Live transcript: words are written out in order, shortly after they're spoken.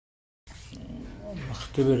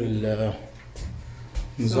اختبر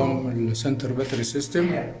نظام السنتر باتري سيستم.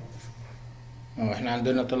 احنا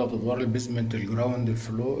عندنا 3 ادوار، البيزمنت، الجراوند،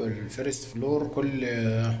 الفيرست فلور. كل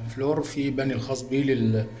فلور فيه باني الخاص بيه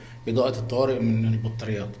لإضاءة الطوارئ من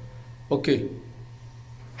البطاريات. اوكي.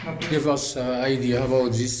 Give us idea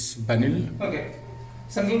about this panel. Okay.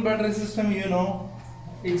 Central battery system, you know,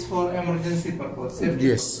 it's for emergency purpose, safety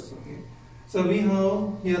yes. purpose. Okay. So we have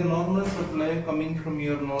here normal supply coming from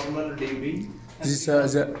your normal DB.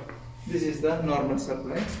 This is the normal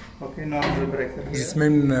supply. Okay, normal breaker here. This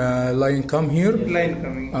main line come here. Line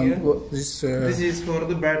coming and here. This is for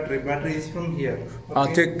the battery. Battery is from here. Okay.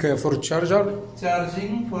 I'll take for charger.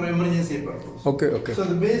 Charging for emergency purpose. Okay, okay. So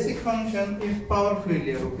the basic function is power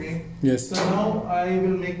failure. Okay. Yes. So now I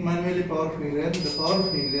will make manually power failure. The power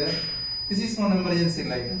failure. This is one emergency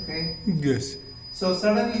light. Okay. Yes. So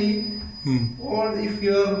suddenly, or if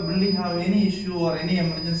your building have any issue or any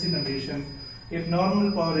emergency condition, if normal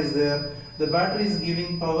power is there, the battery is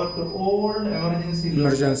giving power to all emergency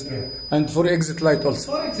lights. And for exit light also.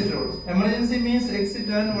 For exit also. Emergency means exit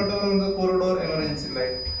and whatever on the corridor emergency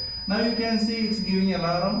light. Now you can see it's giving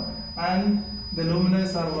alarm and the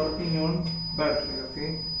luminous are working on battery.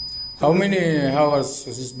 Okay. So how many hours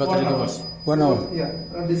this battery gives us? 1 hour. Yeah.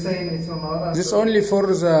 Design is 1 hour. This only for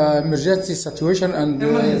the emergency situation and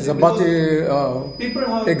the body people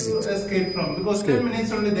have exit. To escape from, because 10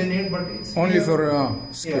 minutes only they need, but it's only here. For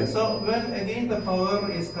escape. Yeah. So when again the power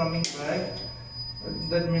is coming back,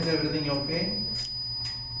 that means everything okay.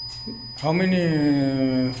 How many?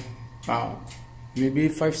 Maybe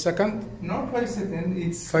 5 seconds? Not 5 seconds,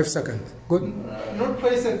 it's 5 seconds. Good. Not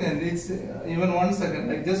 5 seconds, it's even 1 second,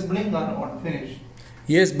 like just blink on finish.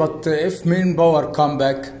 Yes, but if main power come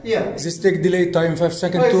back, this take delay time 5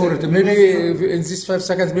 seconds to maybe in this 5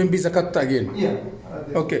 seconds maybe the cut again.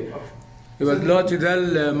 Okay. يبقى دلوقتي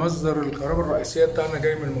ده مصدر الكهرباء الرئيسية بتاعنا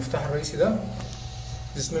جاي من المفتاح الرئيسي ده.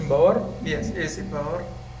 This main power. Yes, AC power.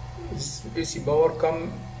 This AC power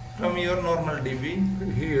come from your normal DB.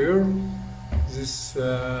 Here. This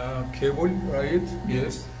cable, right?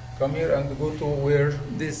 Yes. Come here and go to where?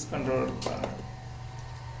 This control panel.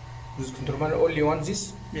 This control panel only one this?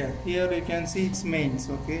 Yeah. Here you can see it's mains.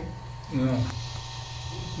 Okay. No.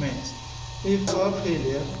 Mains. If power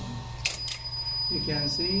failure, you can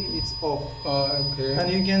see it's off. Okay. And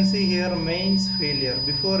you can see here mains failure.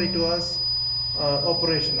 Before it was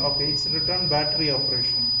operation. Okay. It's written battery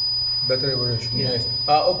operation. Battery operation. Yeah. Yes.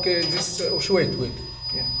 Okay. This. Wait.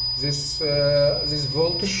 Yeah. This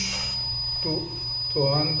voltage to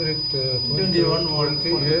 220.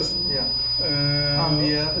 Yes. Yeah.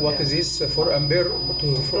 Ampere. What is this? 4 ampere to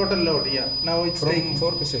total load. Yeah. Now it's from taking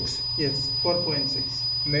 4 to 6. Yes. 4.6.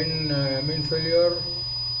 Main failure.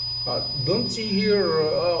 Don't see here.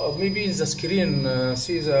 Maybe in the screen.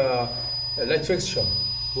 See the light fixture.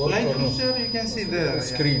 Light fixture you can see there.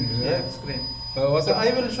 Screen. Yeah. Screen. So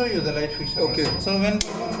I will show you the light fixture. Okay. Also. So when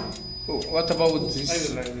what about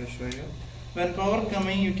this? I will show you. When power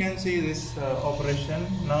coming, you can see this operation.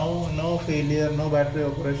 Now no failure, no battery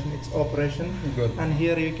operation. It's operation. Good. And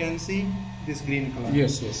here you can see this green color.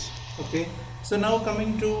 Yes. Okay. So now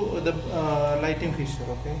coming to the lighting fixture.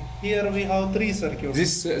 Okay. Here we have 3 circuits.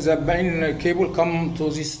 This the main cable come to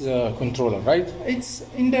this controller, right? It's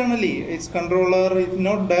internally. It's controller. It's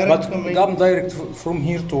not direct. But coming. come direct from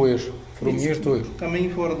here to where? From here to where?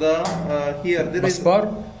 Coming for the here. There bus bar?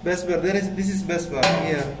 Bus bar. This is bus bar.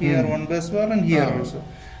 Here one bus bar and here also.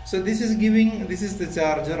 So this is the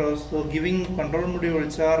charger also, giving control module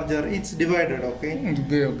charger. It's divided. Okay.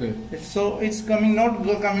 Okay. So it's coming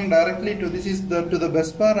coming directly to to the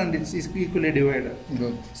bus bar, and it's equally divided.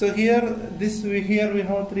 Good. So here we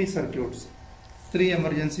have 3 circuits, 3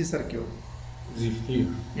 emergency circuit. Here.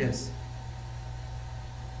 Yes.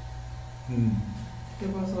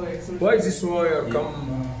 Why this wire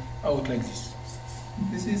come out like this?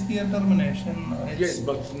 This is here termination. Yes,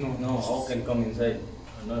 but no. How can come inside?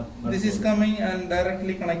 Not this is coming and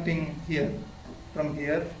directly connecting here, from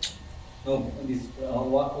here. No, this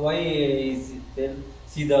why is it?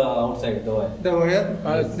 See the outside the wire. The wire.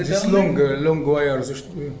 This long wire.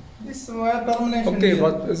 This wire termination. Okay, here.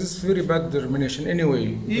 but this is very bad termination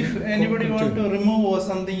anyway. If anybody want to remove or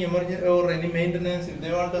something emergency or any maintenance, if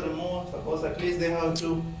they want to remove, suppose at least they have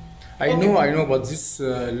to. I know, but this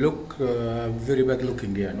look very bad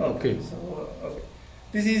looking. Yeah. Okay. So, okay.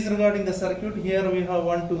 This is regarding the circuit. Here we have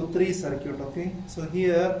 1, 2, 3 circuit. Okay. So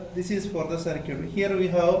here this is for the circuit. Here we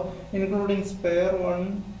have including spare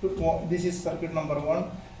 1, 2. This is circuit number 1,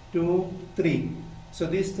 2, 3. So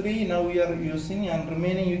these 3 now we are using, and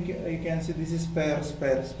remaining you can see this is spare.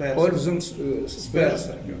 All of them spare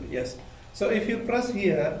circuit. Yes. So if you press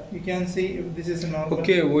here, you can see if this is a normal.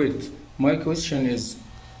 Okay, wait. My question is,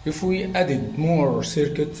 if we added more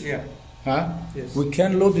circuit, Yeah. Yes. we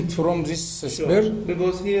can load it from this spare?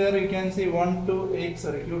 Because here you can see 1 to 8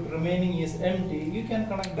 circuit, remaining is empty. You can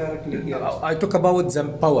connect directly here. I talk about the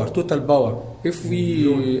power, total power. If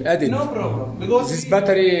we added No problem. Because this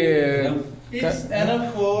battery, it's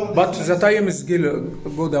enough for. but the time is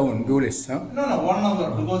go down, go less, huh? No, 1 hour,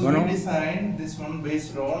 because 1 hour? we designed this one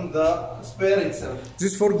based on the spare itself.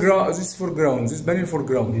 This for ground, this panel for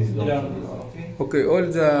ground. Okay. Okay, all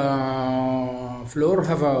the floor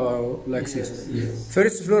have a like this. Yes.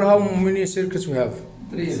 First floor, how many circuits we have?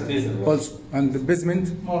 3 circuits. Also, and the basement,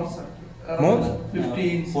 More circuit. More?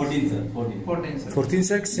 15. 14, sir. 14. 14 circuits. 14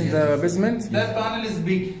 circuits in the basement. That panel is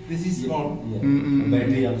big. This is small. Yeah. Mm-mm.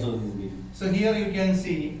 Battery also is big. So here you can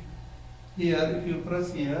see, here if you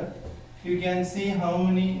press here, you can see how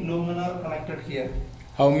many luminaire are connected here.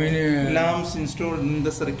 How many Lamps installed in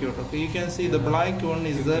the circuit. Okay, you can see the black one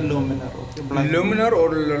is the luminaire. Okay, black. luminaire or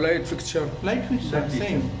light fixture? Light fixture,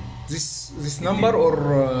 same. This number or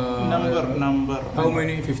Number. How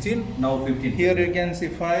many? 15? Now 15. Here you can see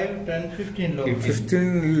 5, 10, 15 luminaire.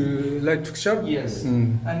 15 light fixture? Yes.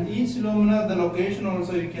 Mm. And each luminaire, the location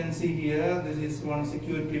also you can see here. This is one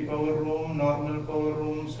security power room, normal power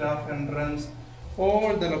room, staff entrance.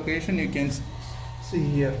 All the location you can see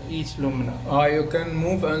here, each luminaire. You can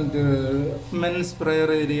move and Men's prayer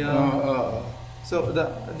area. So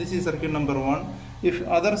this is circuit number 1. If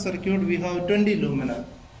other circuit we have 20 luminaire.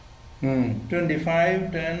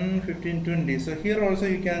 25, 10, 15, 20. So here also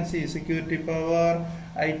you can see security power,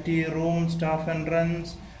 IT room, staff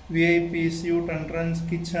entrance, VIP suite entrance,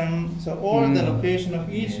 kitchen. So all the location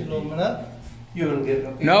of each luminaire you will get.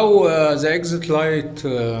 Okay? Now the exit light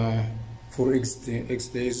for X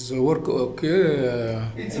days work okay.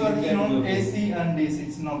 It's working on AC and DC.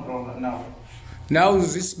 It's no problem now. Now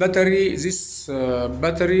this battery,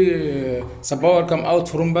 the power come out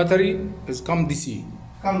from battery is come DC.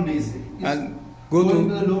 Come DC. It's And go going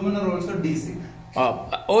to the luminaire also DC.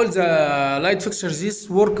 all the light fixtures. This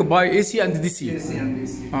work by AC and DC. AC and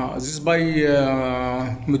DC. This by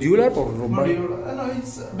modular or by No,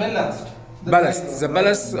 it's ballast. ballast. The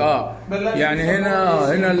ballast يعني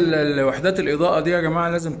هنا الوحدات الإضاءة دي يا جماعة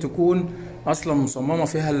لازم تكون اصلا مصممه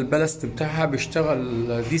فيها البلاست بتاعها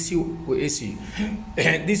بيشتغل دي سي واي سي.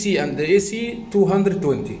 دي سي اند اي سي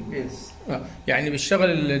 220. يس. يعني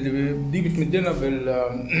بيشتغل دي بتمدنا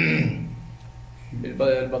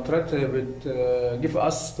البطاريات بتجيب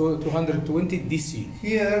اس 220 دي سي.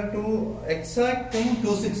 Here to exact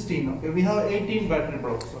 216. Okay, we have 18 battery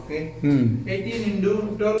blocks. Okay, 18 into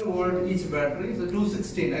 12 volt each battery, so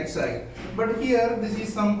 216 exact. But here this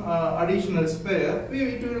is some additional spare.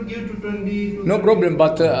 It will give to 20. No problem,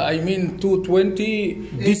 but I mean 220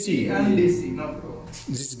 DC. And DC, no problem.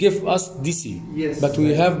 This give us DC. Yes. But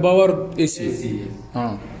we have power AC. AC.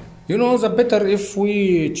 You know, the better if we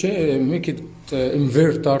make it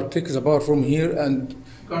inverter, take the power from here and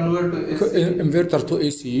convert to AC. Inverter to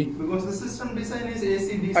AC. Because the system design is AC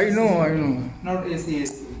DC. I know. Not AC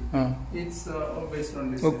AC. It's based on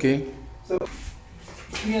this. Okay. So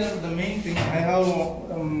here the main thing I have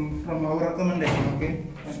from our recommendation. Okay.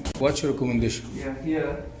 What's your recommendation? Yeah.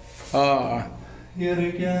 Here. Here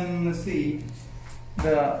you can see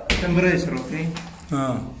the temperature. Okay.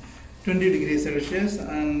 20 degrees Celsius,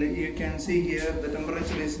 and you can see here the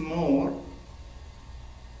temperature is more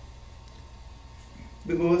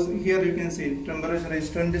because here you can see temperature is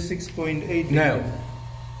 26.8 now.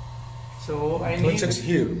 So I need 26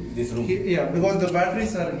 here. This room. yeah, because the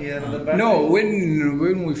batteries are here. The batteries, No,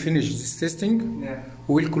 when we finish this testing, yeah,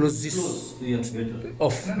 we'll close this Yeah, better.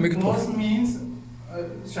 off. Make it close off. means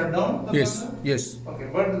shut down the Yes. panel? Yes. Okay,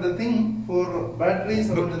 but the thing for batteries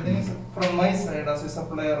or the things from my side as a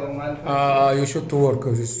supplier or manufacturer, You should to work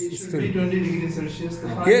this. it should Still. be 20 degrees Celsius. The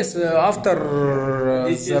fan- Yes, after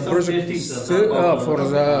This the is some project testing, sir. for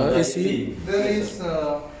the AC. there is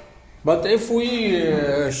But if we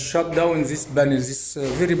shut down this panel, this is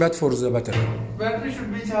very bad for the battery. battery should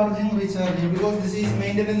be recharging because this is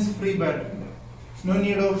maintenance free battery. No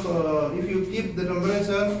need of if you keep the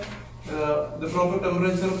temperature, the proper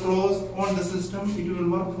temperature close on the system, it will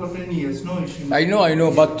work for 10 years, no issue. I know,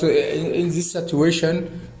 but in this situation,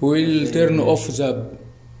 we'll turn off the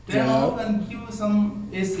Turn off and give some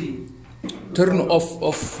AC. turn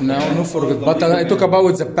off now. No forget. But I talk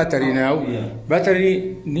about the battery now. Yeah. Battery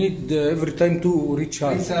need every time to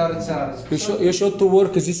recharge. Recharge. You should to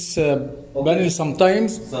work this panel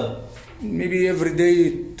sometimes. Sir. Maybe every day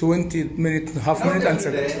 20 minutes, half Not minute, and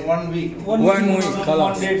every day, 1 week. one week.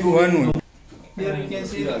 خلاص. 1 week. Here you can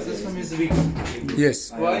see the system is weak.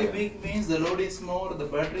 Yes. Why weak means the load is more, the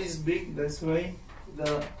battery is big, that's why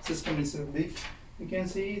the system is big. You can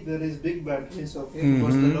see there is big batteries, okay,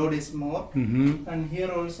 because the load is more. And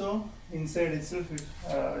here also inside itself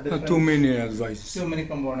different, Too many advices. too many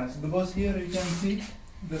components, because here you can see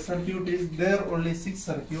the circuit is there, only 6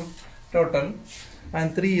 circuit total,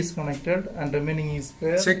 and 3 is connected and remaining is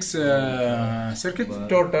spare. 6 circuits?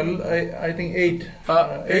 Total I think 8.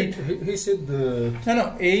 8. He said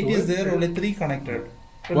No, 8 is there, only 3 connected,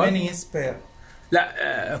 remaining is spare.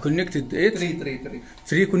 لا connected 8.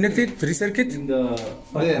 3 connected, 3 circuits. In the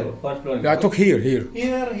first floor. I took here.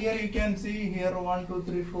 Here you can see here 1, 2,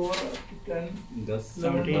 3, 4, 10, The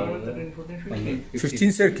 11, 12, 13, 14, 15.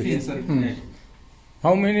 15 circuits. 15 circuits.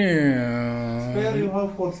 How many? Spare you have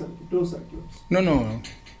 4 circuits, 2 circuits. No.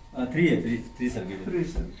 3 circuits. 3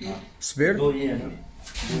 circuits. Spare? 2 ये है ना,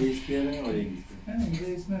 2 ये spare है और 1 ये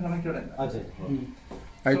इसमें connected है. अच्छा.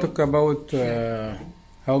 I talk about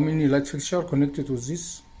how many light fixture connected with this.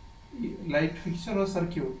 Light fixture or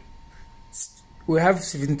circuit? We have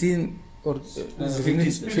 17 or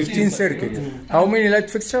 15 circuits. How many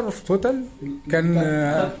light fixture of total can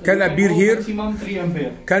appear here? Maximum 3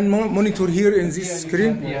 ampere. Can monitor here in this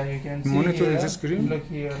screen? Yeah, you can see Monitor here. in this screen? Look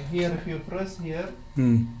here. Here if you press here,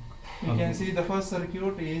 you can see the first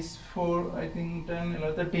circuit is 4, I think 10,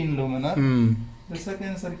 11, 13 luminar. The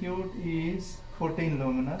second circuit is 14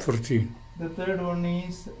 luminar. 14. The third one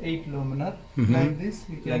is 8 luminar. Like this,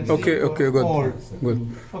 you can see. Okay, for all. good.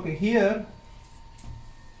 Okay, here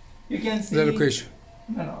you can see The location.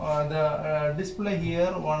 the display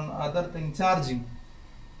here. One other thing, charging.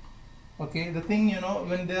 Okay, the thing,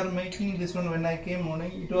 when they are making this one, when I came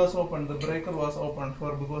morning, it was open. The breaker was open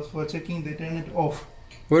because for checking they turn it off.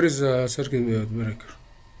 Where is the circuit breaker?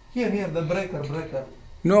 Here, the breaker.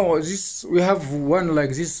 No, this we have one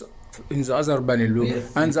like this in the other panel,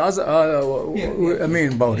 and the other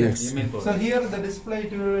main power. Yes. So here the display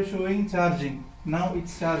it will showing charging. Now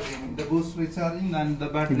it's charging. The boost is charging and the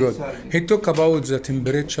battery is charging. He talked about the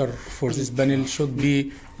temperature for this panel should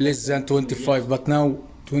be less than 25, but now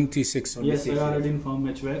 26. Yes, we already informed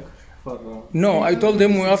HVAC for. No, I told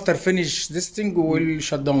them we after finish this thing we will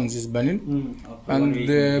shut down this panel, and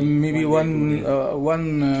maybe one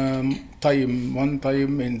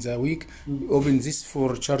time in the week open this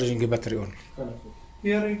for charging the battery on.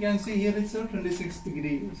 Here you can see here it's 26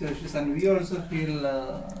 degrees Celsius and we also feel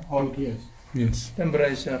hot. Yes.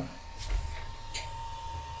 Temperature.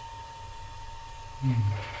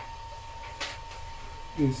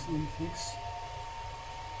 Yes.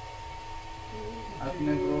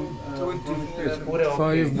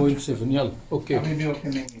 5.7. يلا. Okay.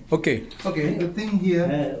 Okay. The thing here.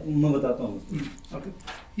 मैं बताता हूँ. Okay.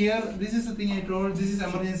 Here, this is the thing I told. This is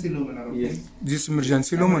emergency luminaire. Okay? Yes. This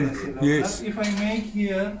emergency luminaire. Yes. If I make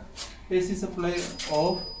here AC supply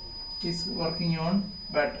off, it's working on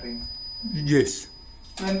battery. Yes.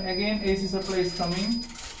 When again AC supply is coming,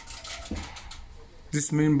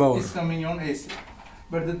 This main power. it's coming on AC.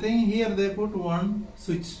 But the thing here they put one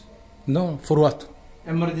switch. No, for what?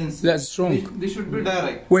 Emergency. That's wrong. This should be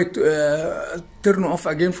direct. Wait, turn off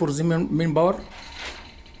again for the main power.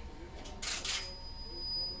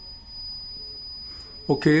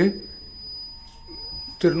 Okay.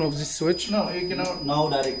 Turn off this switch. No, you cannot. Now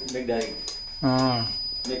make direct.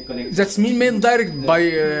 Make connect. That's main direct by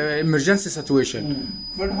emergency situation.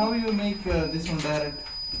 But how you make this one direct?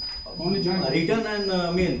 Only join. Return and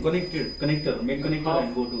connector. Make connector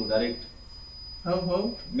and go to direct.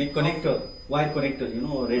 How? Make connector, wire connector,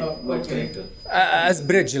 red white okay. connector. As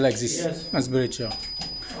bridge like this. Yes. As bridge, yeah.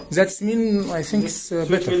 That's mean I think it's Switch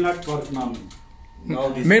better. will not work now. Now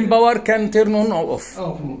this. Main power can turn on or off.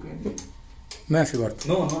 Oh, okay. ما في برضه.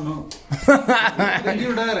 No. Then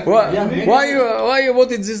you direct. Why you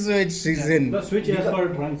put it this way? The switch as per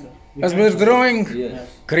drawing, sir. As per drawing. Yes.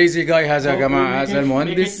 Crazy guy has a جماعة هذا Make it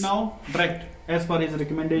المهندس. now direct as per his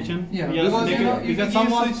recommendation. Yeah, Yes, because, make it- if because you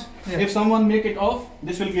someone, switch, yeah. if someone make it off,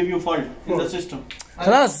 this will give you fault in the system.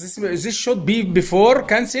 خلاص this should be before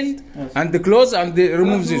cancelled and close and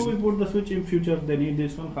remove Also, this. we put the switch in future. They need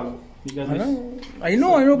this one. Hello. Because I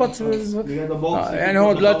know but because the box. يعني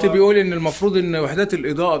هو دلوقتي بيقول ان المفروض ان وحدات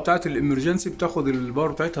الاضاءه بتاعه الامرجنسي بتاخد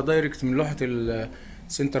الباور بتاعتها دايركت من لوحه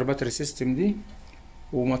السنتر باتري سيستم دي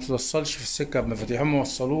وما توصلش في السكه بمفاتيح. هم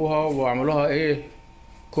وصلوها وعملوها ايه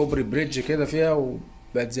كوبري بريدج كده فيها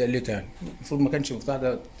وبقت زقلتها يعني. المفروض ما كانش المفتاح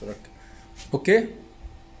ده تركب. اوكي.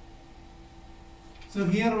 So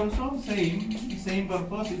here also same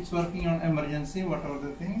purpose. It's working on emergency, whatever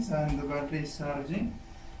the things, and the battery is charging.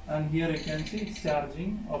 and here you can see it's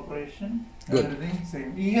charging, operation, Good. everything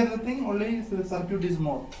same. Here the thing only is the circuit is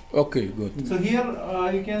more. Okay, good. So here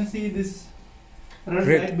you can see this red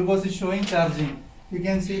Red. light because it's showing charging. You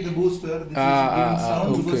can see the booster. This is giving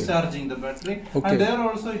sound okay. because charging the battery. Okay. And there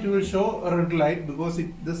also it will show a red light because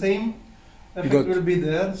the same effect Good. will be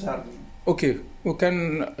there charging. Okay, we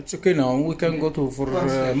can. It's okay now. We can go to for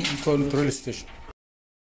control station.